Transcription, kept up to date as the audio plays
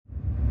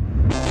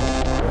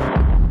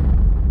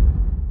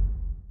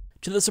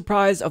To the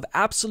surprise of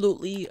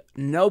absolutely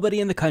nobody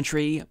in the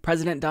country,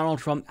 President Donald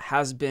Trump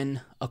has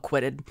been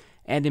acquitted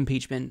and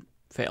impeachment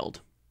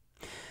failed.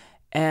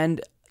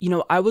 And,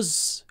 I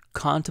was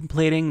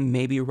contemplating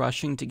maybe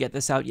rushing to get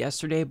this out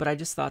yesterday, but I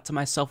just thought to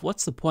myself,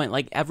 what's the point?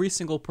 Like, every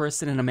single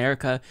person in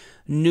America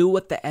knew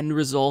what the end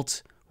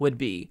result would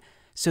be.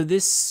 So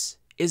this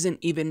isn't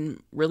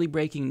even really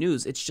breaking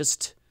news. It's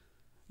just,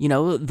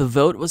 the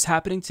vote was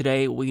happening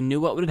today. We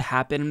knew what would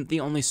happen. The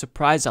only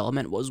surprise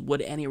element was,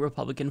 would any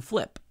Republican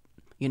flip?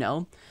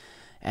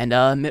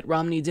 And Mitt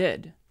Romney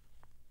did.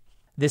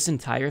 This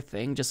entire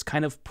thing just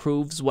kind of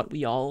proves what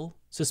we all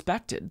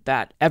suspected,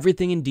 that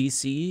everything in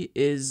DC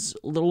is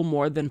little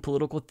more than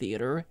political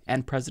theater,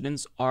 and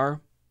presidents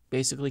are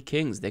basically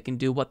kings. They can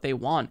do what they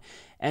want.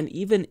 And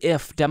even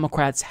if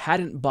Democrats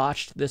hadn't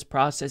botched this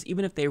process,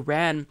 even if they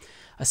ran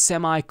a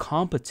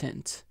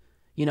semi-competent,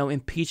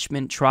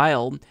 impeachment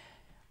trial,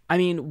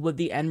 would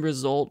the end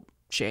result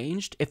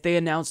changed? If they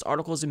announced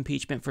articles of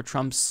impeachment for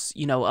Trump's,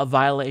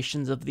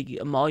 violations of the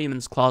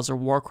Emoluments Clause or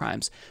war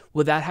crimes,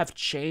 would that have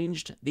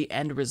changed the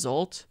end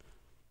result?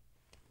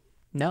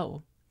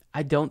 No,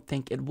 I don't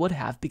think it would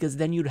have, because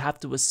then you'd have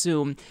to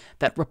assume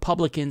that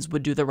Republicans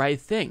would do the right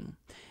thing.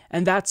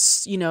 And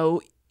that's,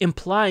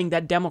 implying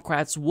that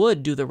Democrats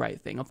would do the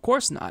right thing. Of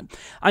course not.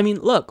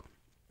 Look,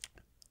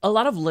 a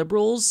lot of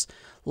liberals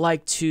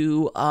like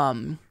to,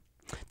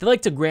 they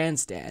like to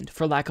grandstand,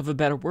 for lack of a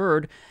better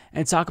word,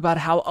 and talk about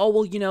how,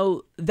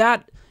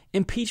 that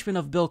impeachment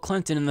of Bill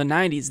Clinton in the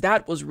 90s,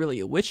 that was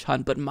really a witch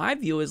hunt. But my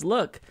view is,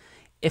 look,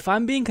 if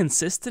I'm being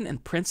consistent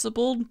and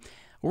principled,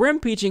 we're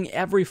impeaching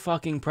every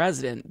fucking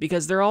president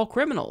because they're all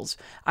criminals.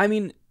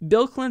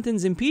 Bill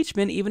Clinton's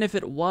impeachment, even if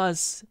it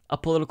was a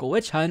political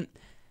witch hunt,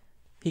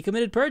 he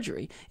committed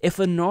perjury. If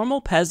a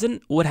normal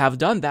peasant would have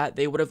done that,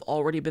 they would have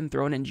already been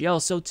thrown in jail.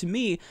 So to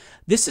me,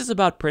 this is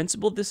about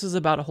principle. This is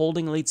about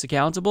holding elites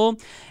accountable.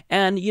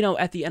 And,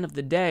 at the end of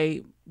the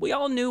day, we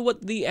all knew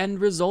what the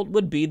end result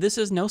would be. This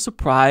is no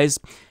surprise.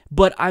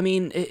 But,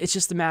 it's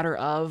just a matter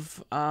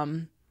of,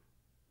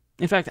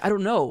 in fact, I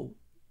don't know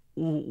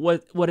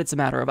what it's a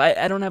matter of.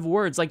 I don't have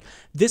words. Like,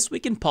 this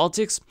week in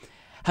politics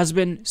has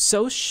been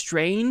so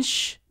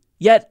strange,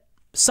 yet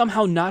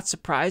somehow not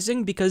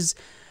surprising, because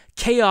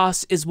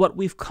chaos is what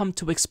we've come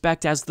to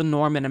expect as the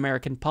norm in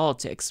American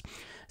politics.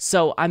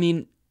 So,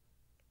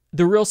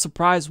 the real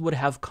surprise would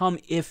have come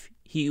if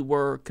he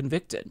were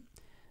convicted.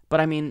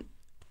 But,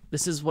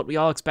 this is what we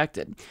all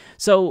expected.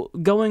 So,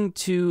 going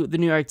to the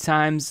New York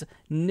Times,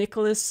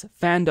 Nicholas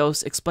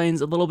Fandos explains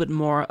a little bit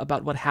more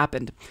about what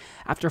happened.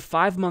 After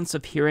 5 months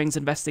of hearings,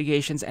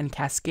 investigations, and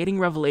cascading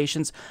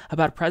revelations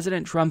about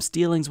President Trump's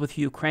dealings with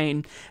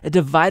Ukraine, a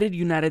divided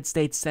United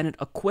States Senate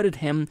acquitted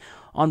him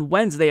on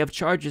Wednesday of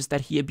charges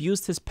that he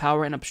abused his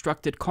power and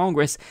obstructed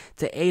Congress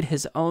to aid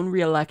his own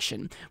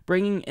re-election,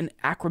 bringing an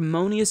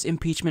acrimonious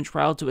impeachment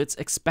trial to its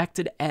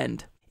expected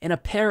end. In a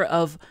pair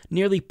of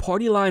nearly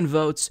party-line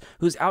votes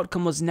whose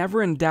outcome was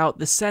never in doubt,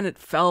 the Senate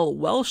fell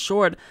well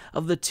short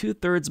of the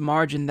two-thirds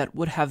margin that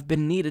would have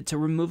been needed to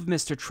remove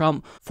Mr.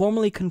 Trump,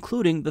 formally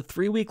concluding the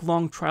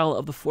 3-week-long trial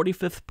of the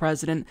 45th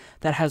president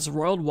that has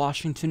roiled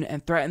Washington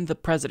and threatened the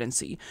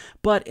presidency.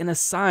 But in a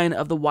sign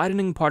of the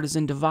widening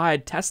partisan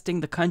divide testing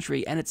the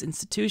country and its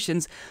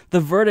institutions, the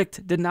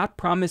verdict did not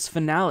promise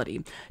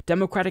finality.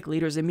 Democratic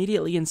leaders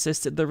immediately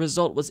insisted the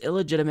result was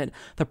illegitimate,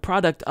 the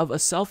product of a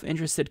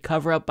self-interested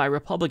cover-up by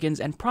Republicans,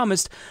 and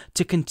promised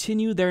to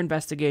continue their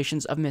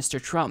investigations of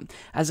Mr. Trump.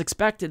 As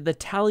expected, the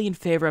tally in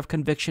favor of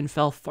conviction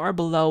fell far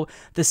below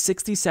the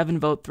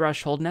 67-vote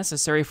threshold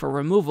necessary for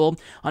removal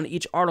on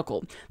each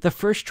article. The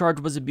first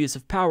charge was abuse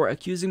of power,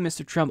 accusing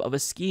Mr. Trump of a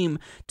scheme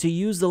to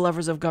use the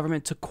levers of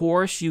government to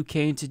coerce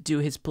Ukraine to do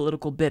his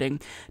political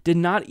bidding, did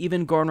not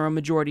even garner a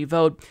majority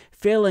vote,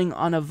 failing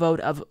on a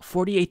vote of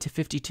 48 to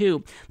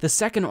 52. The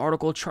second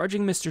article,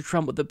 charging Mr.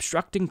 Trump with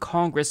obstructing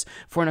Congress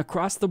for an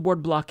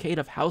across-the-board blockade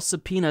of House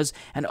subpoenas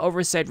and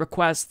oversight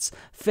requests,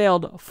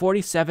 failed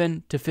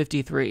 47 to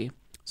 53.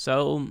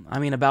 So,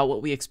 about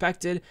what we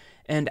expected.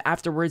 And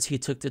afterwards, he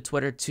took to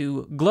Twitter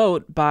to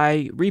gloat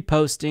by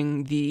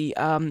reposting the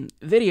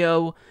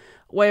video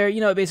where,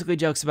 it basically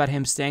jokes about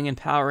him staying in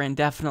power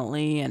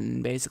indefinitely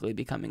and basically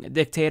becoming a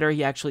dictator.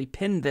 He actually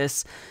pinned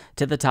this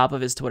to the top of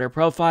his Twitter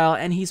profile,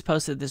 and he's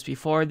posted this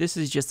before. This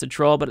is just a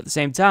troll, but at the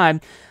same time,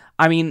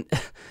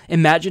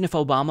 imagine if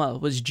Obama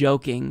was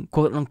joking,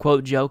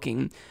 quote-unquote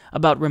joking,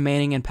 about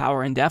remaining in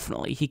power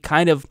indefinitely.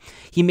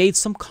 He made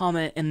some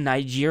comment in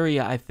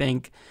Nigeria, I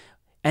think,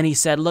 and he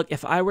said, look,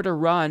 if I were to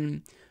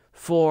run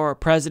for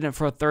president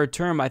for a third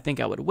term, I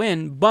think I would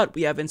win, but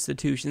we have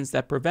institutions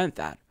that prevent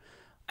that.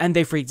 And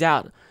they freaked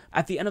out.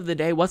 At the end of the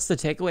day, what's the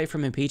takeaway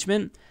from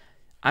impeachment?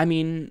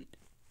 That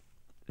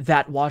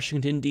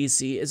Washington,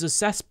 D.C. is a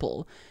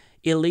cesspool.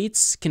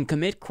 Elites can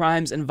commit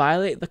crimes and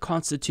violate the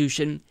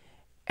Constitution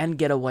and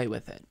get away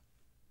with it.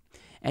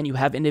 And you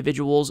have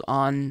individuals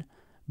on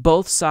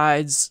both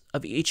sides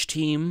of each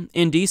team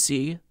in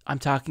D.C. I'm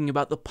talking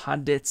about the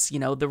pundits,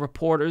 the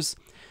reporters,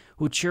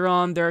 who cheer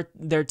on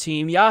their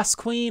team, Yas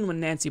Queen, when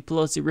Nancy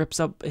Pelosi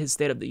rips up his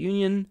State of the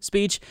Union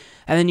speech.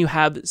 And then you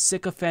have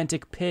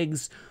sycophantic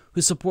pigs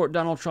who support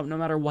Donald Trump no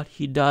matter what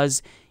he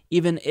does,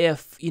 even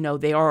if,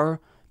 they are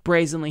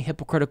brazenly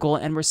hypocritical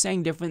and were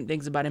saying different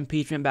things about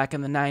impeachment back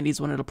in the 90s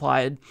when it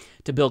applied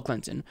to Bill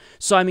Clinton.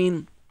 So,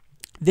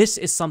 this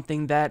is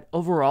something that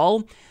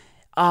overall,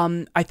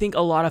 I think a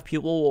lot of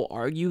people will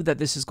argue that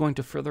this is going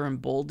to further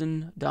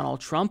embolden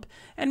Donald Trump,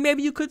 and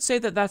maybe you could say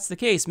that that's the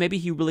case. Maybe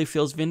he really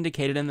feels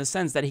vindicated in the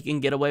sense that he can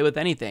get away with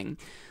anything.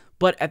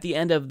 But at the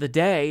end of the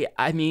day,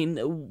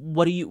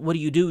 what do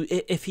you do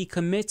if he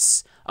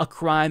commits a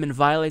crime and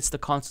violates the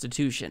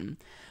Constitution?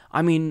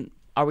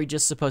 Are we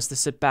just supposed to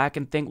sit back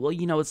and think, well,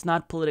 it's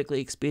not politically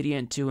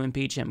expedient to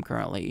impeach him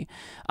currently?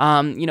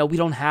 We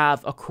don't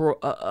have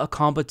a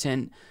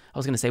competent, I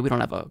was going to say we don't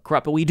have a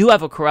corrupt, but we do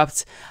have a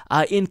corrupt,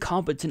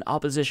 incompetent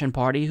opposition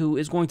party who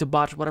is going to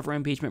botch whatever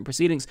impeachment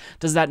proceedings.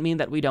 Does that mean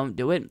that we don't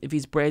do it if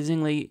he's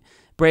brazenly,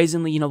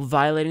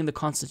 violating the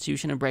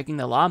Constitution and breaking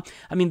the law?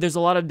 There's a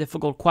lot of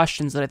difficult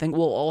questions that I think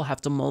we'll all have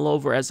to mull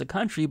over as a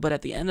country, but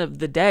at the end of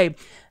the day,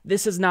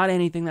 this is not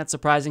anything that's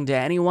surprising to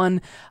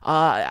anyone.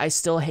 I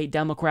still hate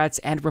Democrats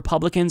and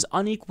Republicans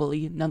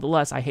unequally.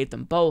 Nonetheless, I hate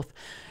them both.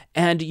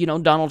 And,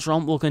 Donald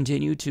Trump will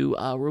continue to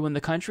ruin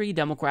the country.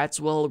 Democrats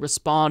will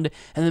respond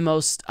in the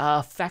most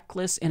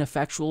feckless,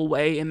 ineffectual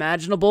way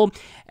imaginable.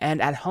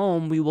 And at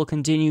home, we will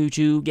continue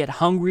to get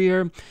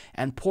hungrier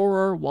and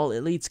poorer while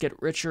elites get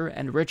richer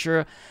and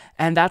richer.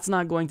 And that's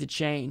not going to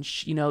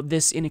change.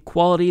 This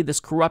inequality, this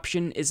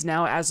corruption is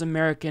now as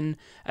American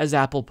as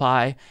apple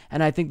pie.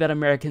 And I think that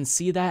Americans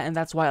see that. And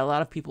that's why a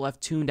lot of people have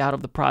tuned out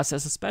of the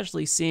process,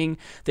 especially seeing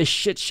the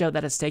shit show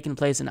that has taken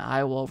place in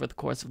Iowa over the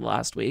course of the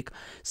last week.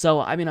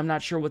 So, I'm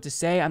not sure what to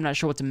say. I'm not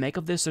sure what to make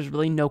of this. There's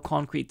really no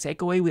concrete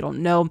takeaway. We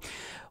don't know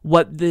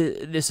what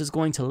this is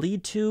going to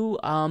lead to.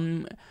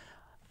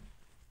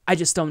 I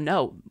just don't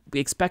know. We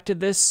expected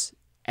this,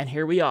 and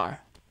here we are.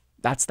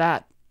 That's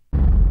that.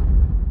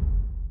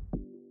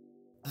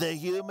 The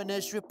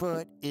Humanist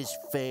Report is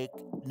fake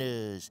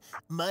news.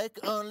 Mike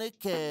only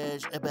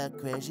cares about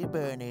Crazy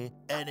Bernie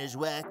and his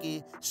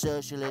wacky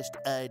socialist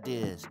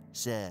ideas.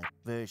 Sad.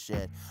 Very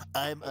sad.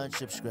 I'm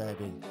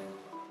unsubscribing.